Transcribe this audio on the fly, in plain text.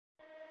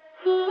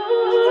Careful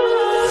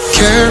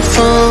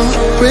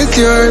with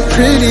your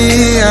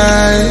pretty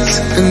eyes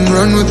and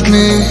run with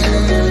me,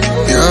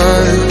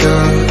 yeah.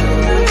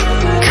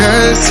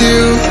 'Cause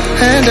you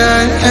and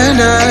I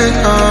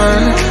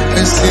are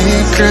a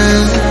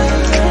secret.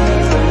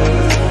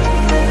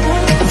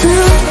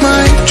 Feel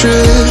my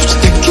drift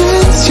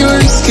against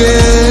your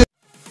skin.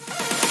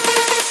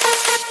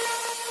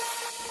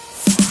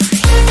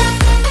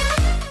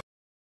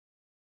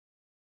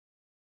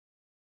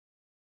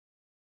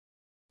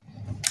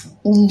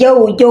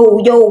 Yo.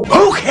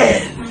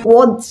 Okay.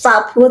 What's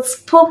up? What's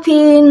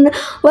popping?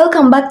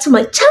 Welcome back to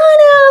my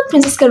channel,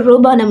 Princess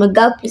Kerubo, and I'm a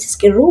girl, Princess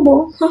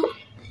Kerubo.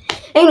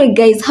 Anyway,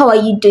 guys, how are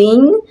you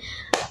doing?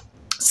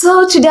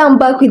 So today I'm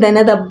back with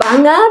another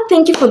banger.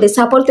 Thank you for the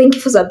support. Thank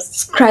you for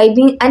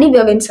subscribing. And if you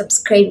haven't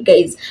subscribed,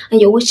 guys, and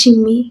you're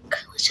watching me,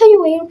 what are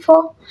you waiting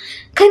for?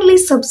 Kindly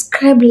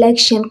subscribe, like,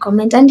 share, and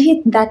comment, and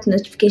hit that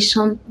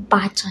notification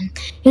button.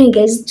 Anyway,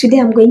 guys, today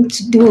I'm going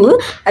to do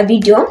a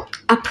video,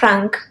 a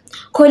prank,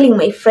 calling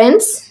my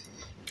friends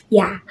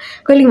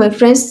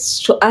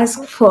to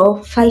ask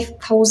for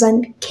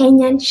 5,000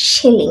 Kenyan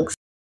shillings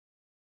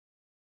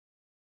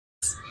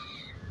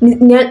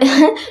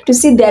to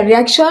see their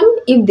reaction,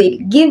 if they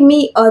give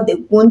me or they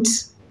won't,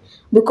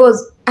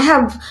 because I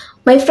have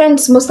my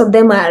friends, most of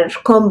them are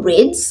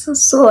comrades,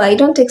 so I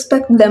don't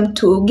expect them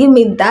to give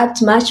me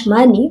that much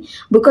money,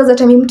 because at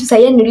time to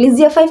say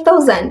nilizia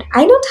 5,000,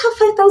 I don't have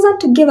 5,000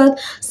 to give out.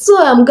 So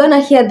I'm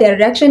gonna hear their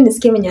reaction.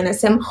 Nisikie wenye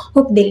wanasema,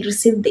 hope they'll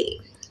receive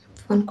the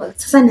phone call.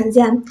 Sasa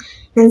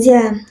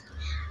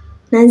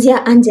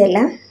nanzia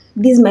Angela.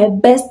 This is my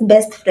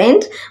best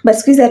friend, but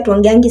siku hizi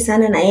hatuongeangi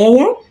sana na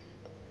yeye.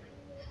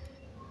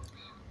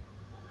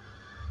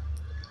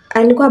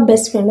 Alikuwa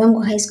best friend wangu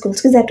high school.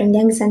 Siku hizi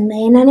hatuongeangi sana na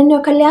yeye, na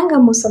ananiokalianga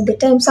most of the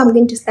time. So I'm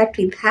going to start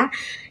with her.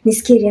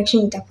 Nisikie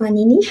reaction itakuwa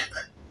nini.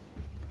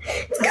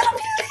 It's gonna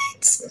be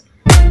great.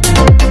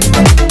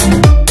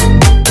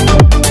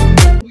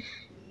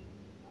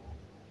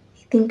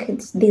 I think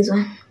it's this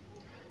one.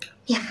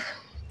 Yeah.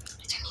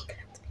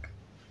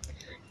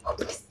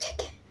 Please check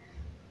it.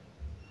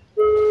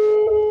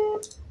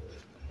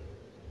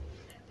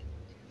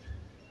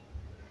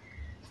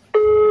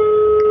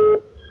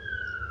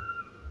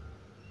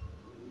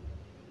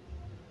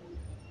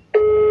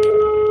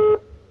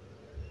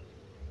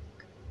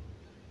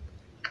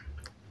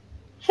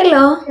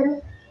 Hello.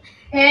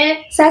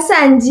 Sasa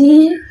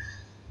Anji.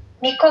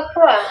 Niko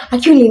poa.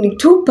 Actually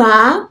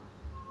nitupa.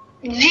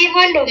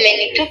 Vivo ndo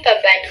umenitupa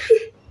bana.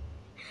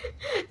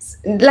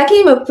 Lakini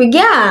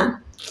nimekupigia.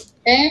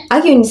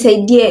 Aki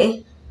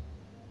unisaidie.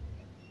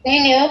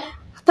 Nini yo?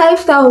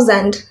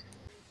 5,000.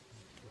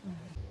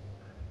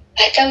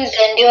 Hata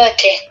uzandi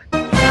wote.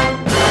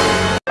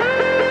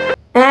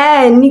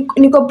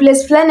 Niko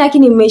place fulani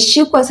lakini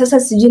nimeshikwa, sasa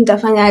sijui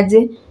nitafanya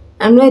aje.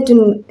 Amna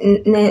tu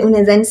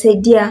unaweza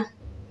nisaidia.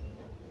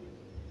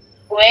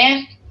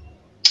 We.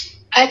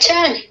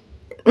 Achani.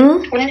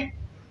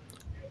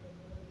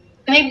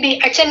 Maybe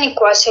achani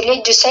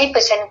kuwasili juu sahi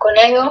pesa niko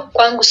nayo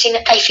kwangu sina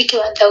haifiki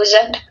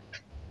 1,000.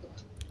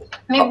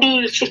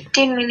 Maybe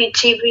 15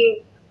 minutes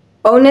hivi.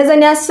 Unaweza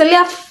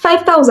niasilia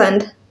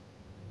 5,000?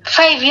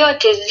 5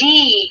 yote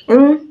zi.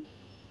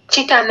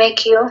 Sita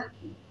make yo.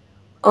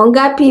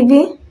 Ongapi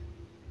hivi?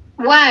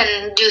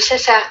 1 juu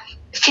sasa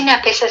sina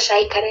pesa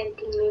sahi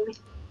currently mimi.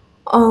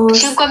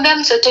 Sikwambia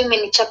msoto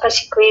imenichapa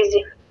siku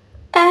hizi.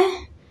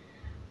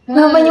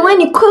 Mama wewe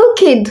ni cool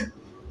kid.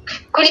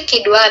 Cool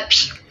kid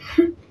wapi?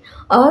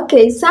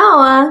 Okay,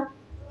 sawa.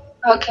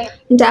 Okay.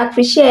 Nita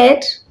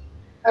appreciate.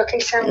 Okay,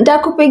 sawa.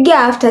 Nitakupigia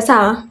after,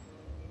 sawa?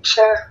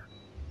 Sure.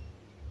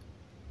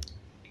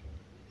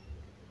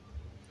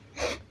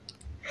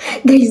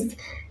 Guys,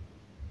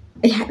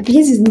 yeah,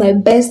 this is my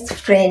best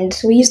friend.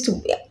 We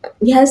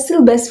are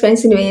still best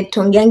friends anyway,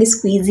 tongeangi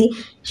siku hizi.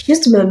 She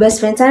used to be my best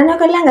friend. Sana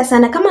nakalanga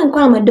sana kama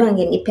nilikuwa na madoo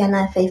angenipea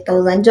na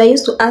 5,000. I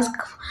used to ask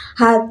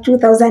her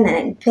 2,000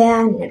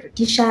 ananipea,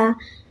 ninarudisha.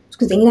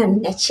 Siku zingine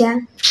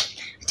ananiachia.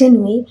 But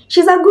anyway,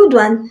 she's a good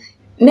one.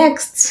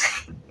 Next,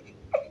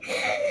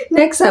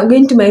 I'm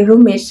going to my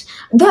roommate.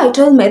 Though I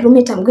told my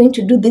roommate I'm going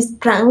to do this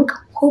prank.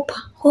 Hope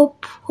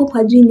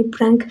hajui ni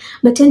prank.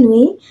 But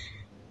anyway,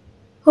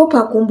 hope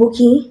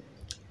akumbuki.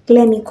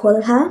 Let me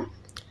call her.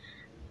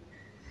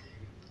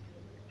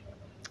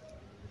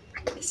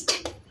 Let's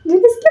check.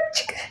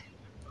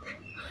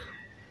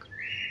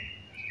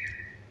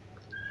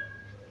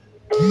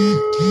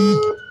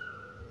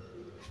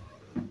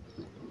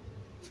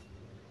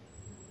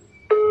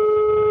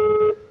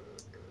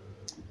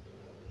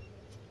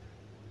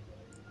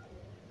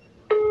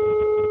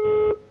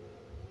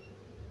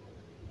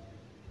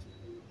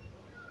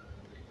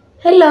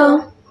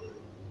 Hello.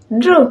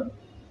 Drew.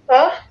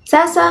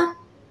 Sasa.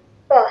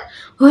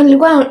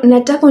 Nilikuwa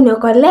nataka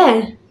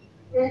uniokolee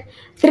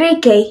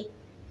 3K.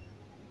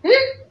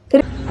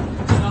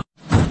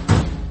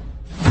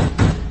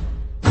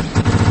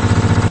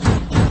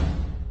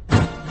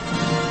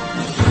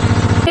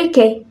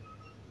 3K.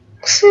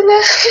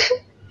 Sina.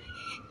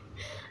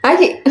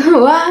 Aki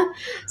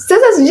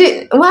sasa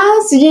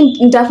sijui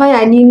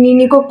nitafanya nini,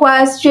 niko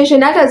kwa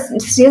situation hata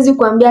siwezi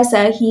kuambia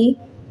saa hii.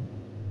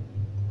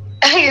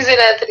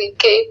 Sina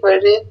 3K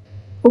for it.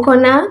 Uko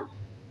na?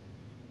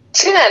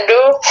 Sina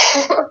do.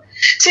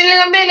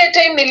 Siniambia ile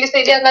time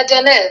nilisaidia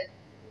Janelle.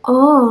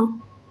 Oh.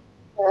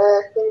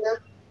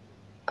 Sina.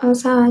 Oh,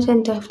 sawa, acha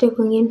nitafute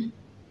kwingine.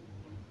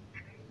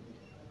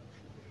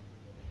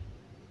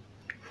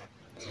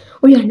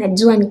 Huyu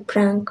anajua ni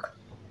prank.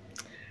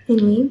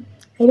 Anyway,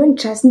 I don't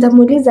trust.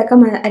 Nitamuuliza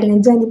kama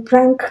alinajua ni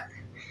prank.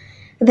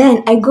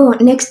 Then I go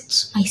next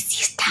to my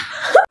sister.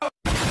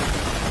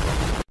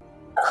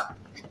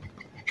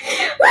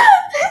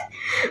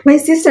 My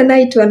sister na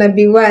it wanna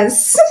be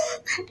worse.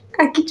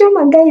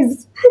 Akichoma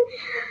guys.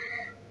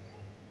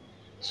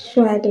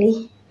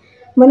 Surely.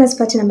 Mbona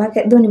sipati namba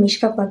yake? Though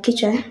nimeshika kwa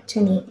kichwa.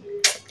 Chani.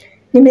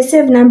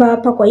 Nimesave namba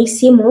hapa kwa hii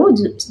simu.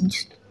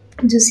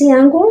 Jusi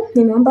yangu.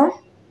 Nimeomba.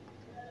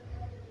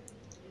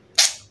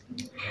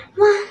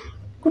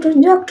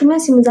 Kutojua kutumia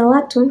simu za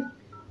watu.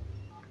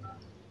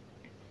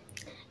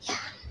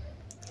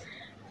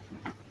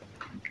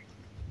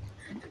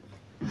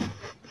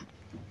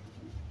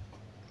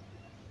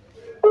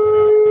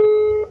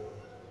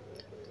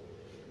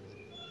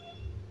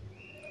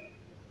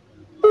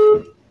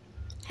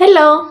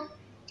 Hello.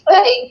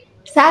 Hey.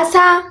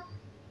 Sasa.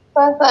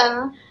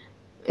 Sasa.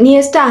 Ni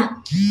Esther.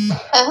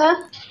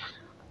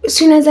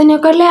 Si unaweza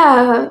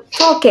niokolea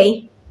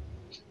 4K?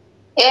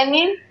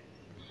 Yani?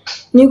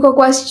 Niko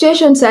kwa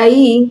situation saa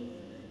hii.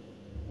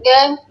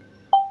 Gani?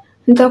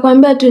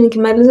 Nitakwambia tu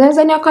nikimaliza.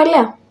 Unaweza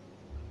niokolea?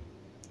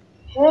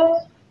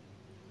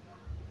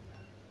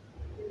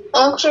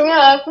 Kutumia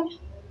wapi?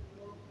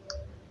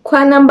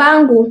 Kwa namba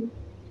yangu.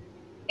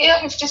 Hiyo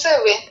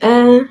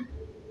 57?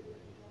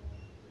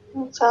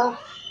 Sawa.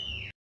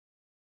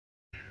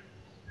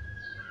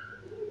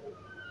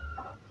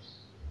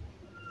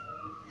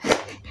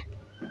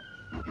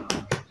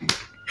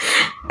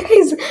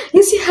 Guys,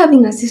 you see,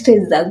 having a sister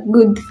is a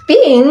good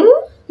thing.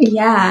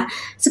 Yeah.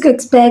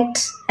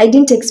 I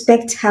didn't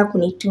expect her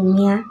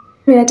kunitumia.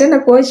 Nataka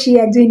kuoshi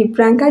ajui ni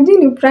prank.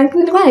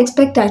 Nilikuwa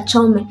expect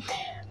achome.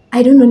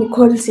 I don't know, ni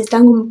call sister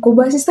yangu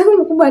mkubwa. Sister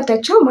yangu mkubwa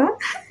atachoma.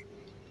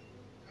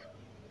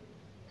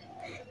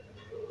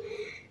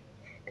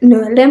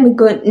 No, let me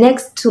go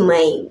next to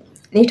my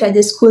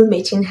the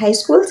schoolmate in high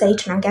school. Sasa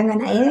tunaonganga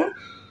na yeye.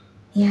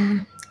 Yeah,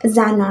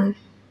 Zanon.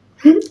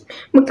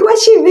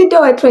 Mkiwachi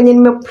video watu wenye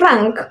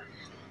nimeprank.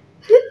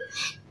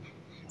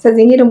 Sasa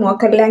zingine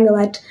mwakalianga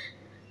watu.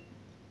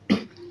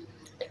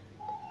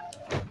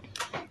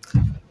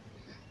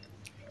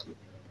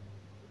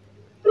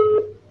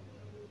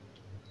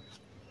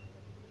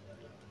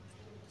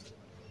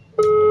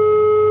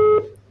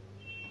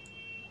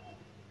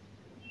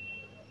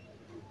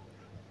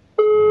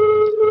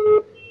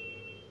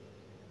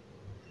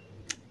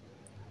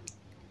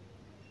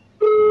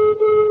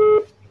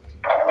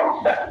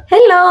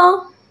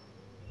 Hello.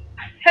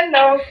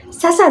 Hello.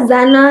 Sasa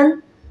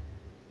Zanon.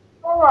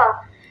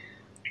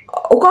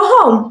 Uko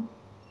home?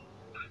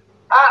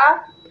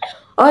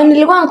 Oh,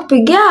 nilikuwa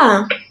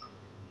nakupigia.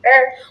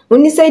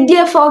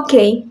 Unisaidie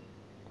 4K.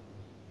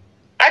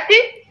 Ati?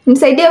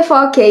 Nisaidie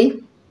 4K.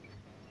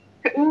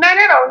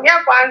 Nani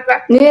anaongea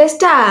kwanza? Ni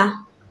Esther.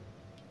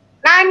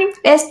 Nani?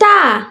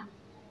 Esther.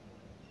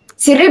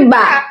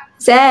 Siriba.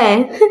 Se.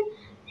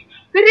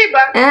 Siriba?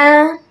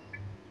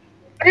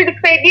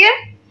 Nikusaidie?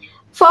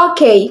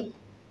 4K.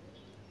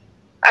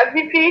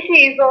 Azifiki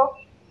hizo.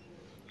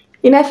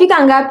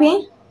 Inafika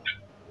ngapi?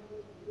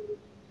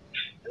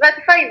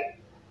 35.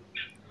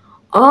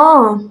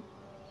 Oh.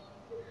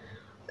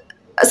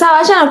 Sawa,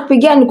 acha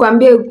nakupigia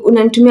nikwambie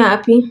unanitumia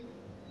wapi.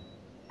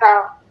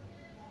 Sawa.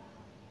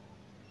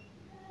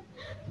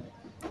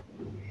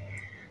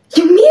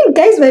 You mean,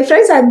 guys, my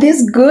friends are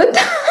this good?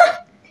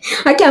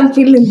 I'm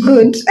feeling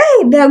good.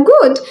 Hey, they are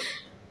good.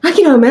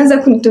 Lakini wameanza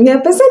kunitumia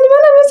pesa,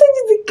 nimeona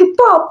messages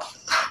zikipop.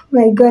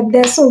 My God,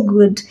 they're so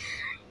good.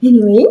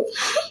 Anyway,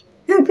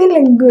 I'm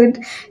feeling good.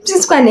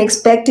 Just quite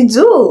unexpected.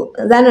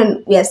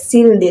 Then we are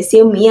still in the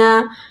same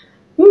year.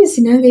 Mimi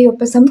sinanga hiyo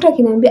pesa. Mtu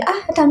akiniambia,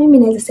 hata mimi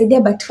naweza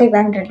saidia but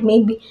 500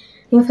 maybe.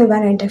 Hiyo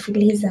 500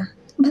 nitafiliza.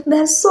 But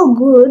they're so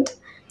good.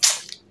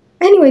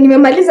 Anyway,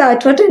 nimemaliza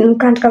watu wote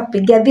nikataka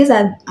kupigia. These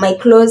are my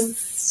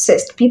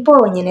closest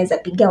people wenye naweza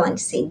pigia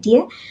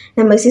wanisaidie.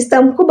 Na my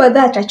sister mkubwa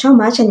dha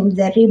atachoma, acha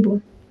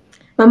nimjaribu.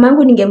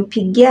 Mamangu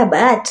ningempigia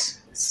but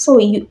so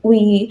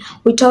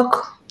we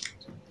talk.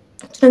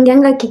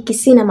 Tunaongeanga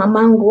Kikisi na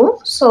mamangu.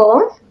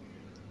 So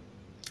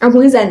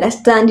amwezi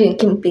understand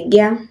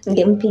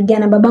ningempigia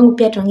na babangu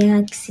pia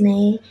tunaongeanga Kikisi na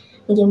yeye.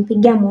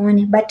 Ningempigia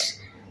muone, but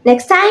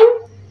next time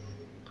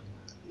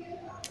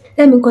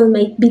let me call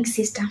my big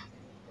sister.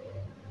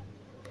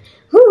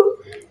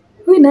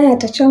 Huyu naye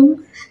atachoma.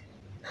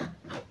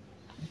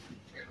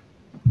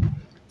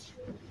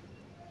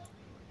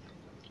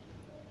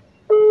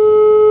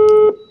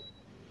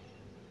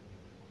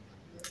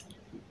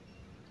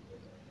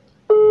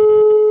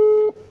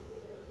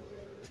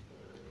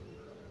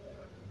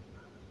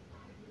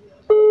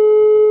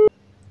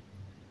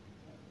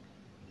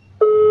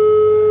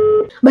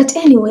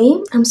 But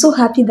anyway, I'm so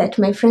happy that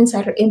my friends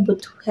are able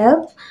to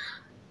help.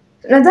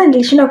 Nadhani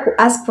nilishinda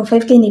ask for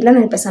 5k, niliona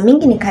ni pesa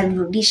mingi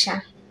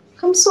nikarudisha.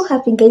 I'm so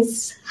happy,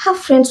 guys. Have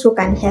friends who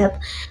can help.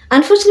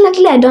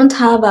 Unfortunately, I don't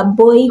have a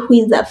boy who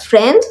is a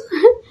friend.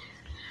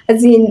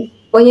 As in,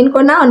 wenye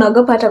niko nao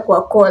naogopa hata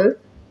kwa call.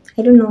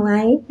 I don't know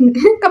why.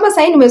 Kama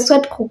sahi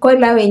nimesweat kucall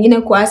na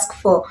wengine ku ask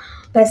for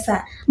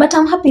pesa. But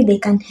I'm happy they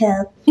can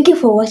help. Thank you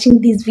for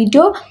watching this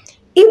video.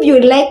 If you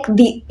like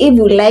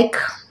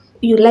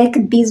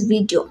this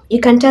video,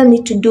 you can tell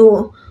me to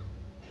do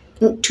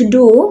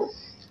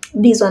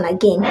this one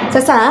again.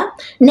 Sasa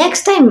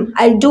next time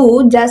I'll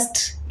do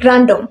just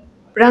random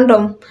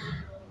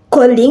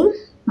calling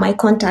my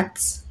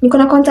contacts. Niko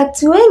na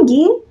contacts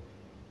wengi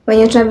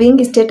wenye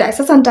tunavingi status.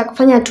 Sasa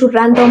nitakufanya tu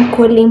random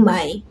calling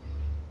my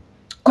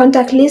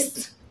contact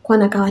list kwa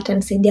nakawata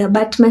nisaidia.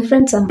 But my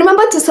friends,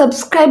 remember to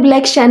subscribe,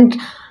 like, share, and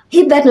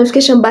hit that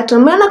notification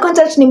button. Mwana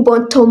contact ni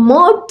Moto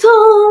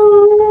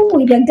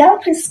with your girl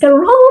Priska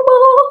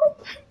Robo.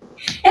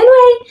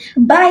 Anyway,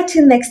 bye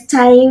till next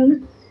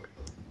time.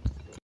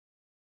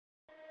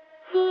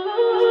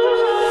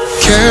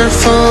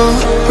 Careful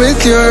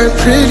with your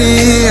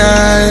pretty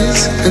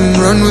eyes and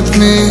run with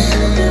me,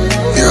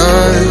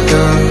 yeah.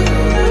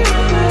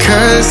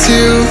 'Cause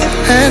you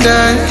and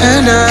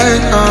I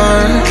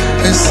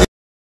are